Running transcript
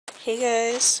Hey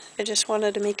guys, I just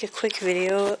wanted to make a quick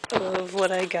video of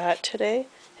what I got today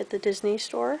at the Disney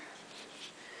store.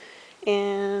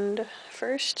 And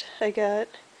first I got,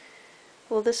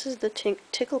 well, this is the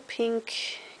Tickle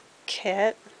Pink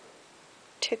Cat.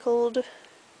 Tickled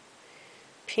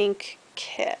Pink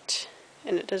Cat.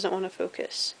 And it doesn't want to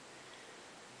focus.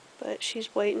 But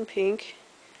she's white and pink.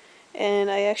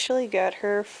 And I actually got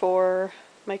her for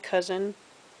my cousin.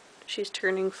 She's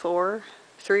turning 3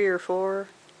 or 4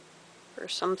 or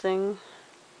something.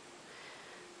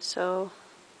 So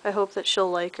I hope that she'll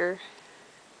like her.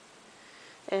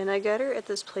 And I got her at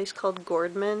this place called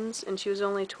Gordman's, and she was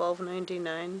only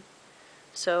 $12.99.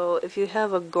 So if you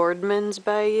have a Gordman's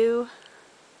by you,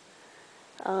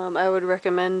 I would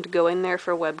recommend going there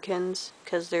for Webkinz,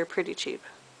 because they're pretty cheap.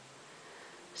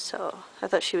 So I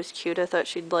thought she was cute. I thought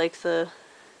she'd like the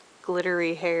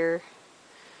glittery hair.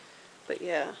 But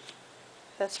yeah,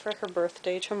 that's for her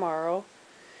birthday tomorrow.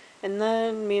 And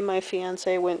then me and my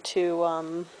fiance went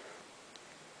to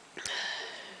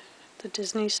the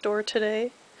Disney store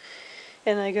today.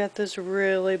 And I got this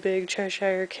really big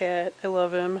Cheshire cat. I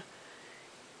love him.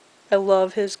 I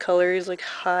love his color. He's like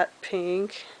hot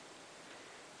pink.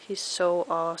 He's so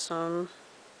awesome.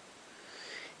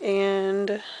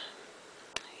 And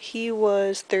he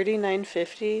was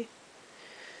 $39.50,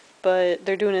 but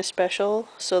they're doing a special,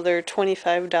 so they're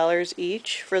 $25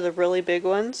 each for the really big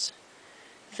ones.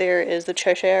 There is the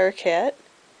Cheshire cat,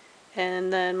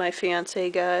 and then my fiance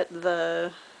got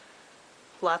the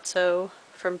Lotso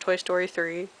from Toy Story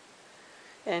 3,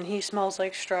 and he smells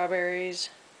like strawberries.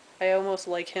 I almost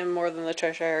like him more than the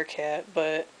Cheshire cat,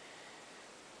 but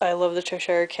I love the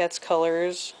Cheshire cat's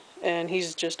colors, and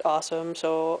he's just awesome,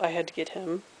 so I had to get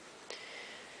him.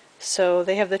 So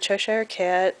they have the Cheshire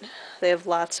cat, they have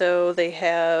Lotso, they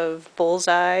have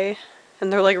Bullseye,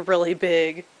 and they're like really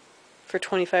big for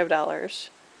 $25.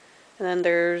 And then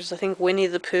there's, I think, Winnie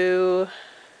the Pooh,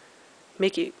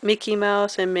 Mickey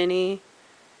Mouse and Minnie,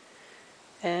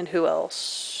 and who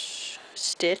else?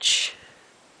 Stitch.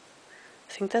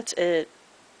 I think that's it.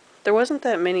 There wasn't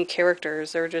that many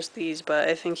characters, there were just these, but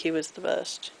I think he was the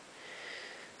best.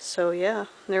 So yeah,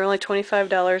 they're only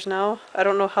 $25 now. I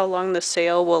don't know how long the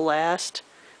sale will last.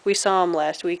 We saw them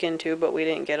last weekend too, but we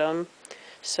didn't get them.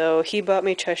 So he bought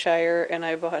me Cheshire and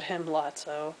I bought him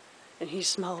Lotso. And he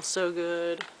smells so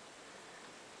good.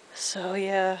 So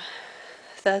yeah,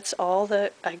 that's all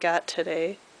that I got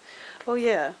today. Oh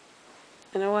yeah,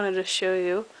 and I wanted to show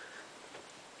you,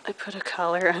 I put a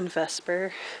collar on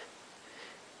Vesper.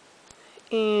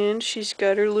 And she's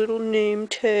got her little name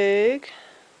tag.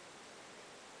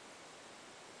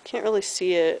 Can't really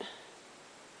see it.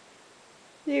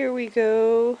 There we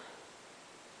go.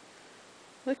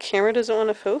 The camera doesn't want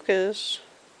to focus.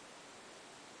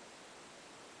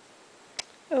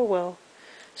 Oh well.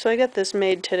 So I got this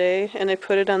made today, and I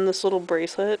put it on this little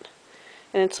bracelet,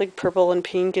 and it's like purple and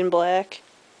pink and black.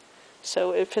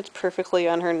 So it fits perfectly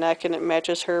on her neck, and it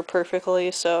matches her perfectly,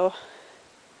 so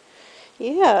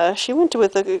yeah, she went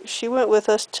with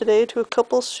us today to a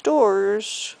couple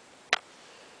stores.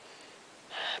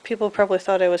 People probably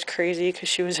thought I was crazy because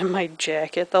she was in my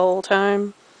jacket the whole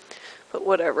time. But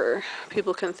whatever.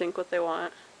 People can think what they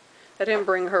want. I didn't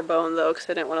bring her bone though because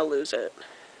I didn't want to lose it.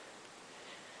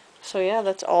 So yeah,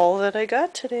 that's all that I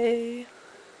got today.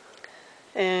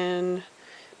 And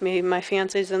my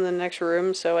fiance's in the next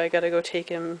room, so I gotta go take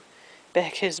him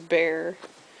back his bear.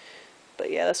 But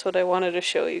yeah, that's what I wanted to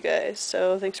show you guys.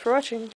 So thanks for watching.